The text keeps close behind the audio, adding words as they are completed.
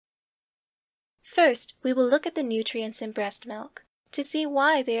First, we will look at the nutrients in breast milk to see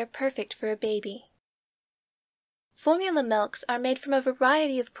why they are perfect for a baby. Formula milks are made from a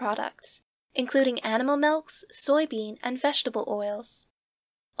variety of products, including animal milks, soybean, and vegetable oils.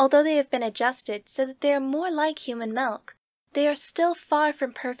 Although they have been adjusted so that they are more like human milk, they are still far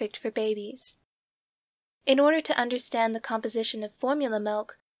from perfect for babies. In order to understand the composition of formula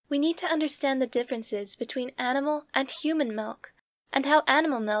milk, we need to understand the differences between animal and human milk, and how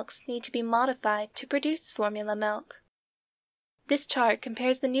animal milks need to be modified to produce formula milk. This chart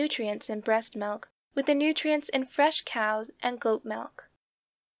compares the nutrients in breast milk with the nutrients in fresh cow and goat milk.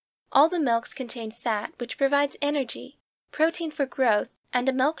 All the milks contain fat, which provides energy, protein for growth, and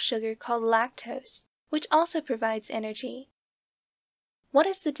a milk sugar called lactose, which also provides energy. What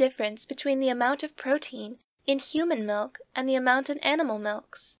is the difference between the amount of protein in human milk and the amount in animal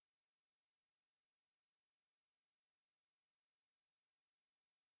milks?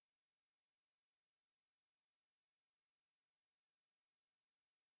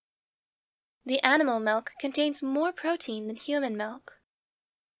 The animal milk contains more protein than human milk.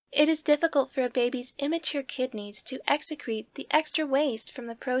 It is difficult for a baby's immature kidneys to excrete the extra waste from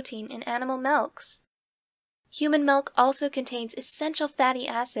the protein in animal milks. Human milk also contains essential fatty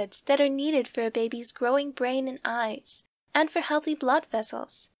acids that are needed for a baby's growing brain and eyes, and for healthy blood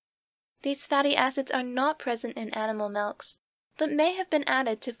vessels. These fatty acids are not present in animal milks, but may have been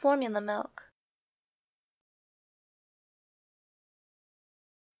added to formula milk.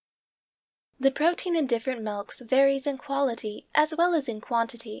 The protein in different milks varies in quality as well as in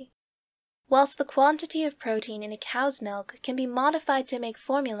quantity. Whilst the quantity of protein in a cow's milk can be modified to make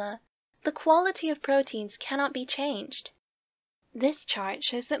formula, the quality of proteins cannot be changed. This chart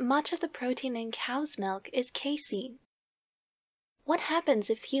shows that much of the protein in cow's milk is casein. What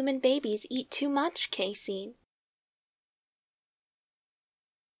happens if human babies eat too much casein?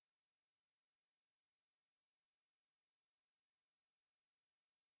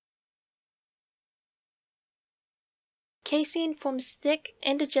 Casein forms thick,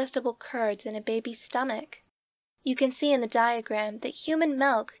 indigestible curds in a baby's stomach. You can see in the diagram that human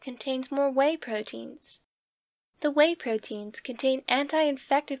milk contains more whey proteins. The whey proteins contain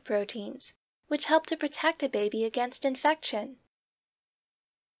anti-infective proteins, which help to protect a baby against infection.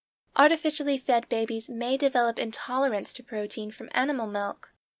 Artificially fed babies may develop intolerance to protein from animal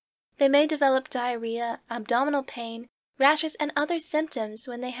milk. They may develop diarrhea, abdominal pain, rashes, and other symptoms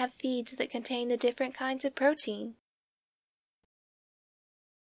when they have feeds that contain the different kinds of protein.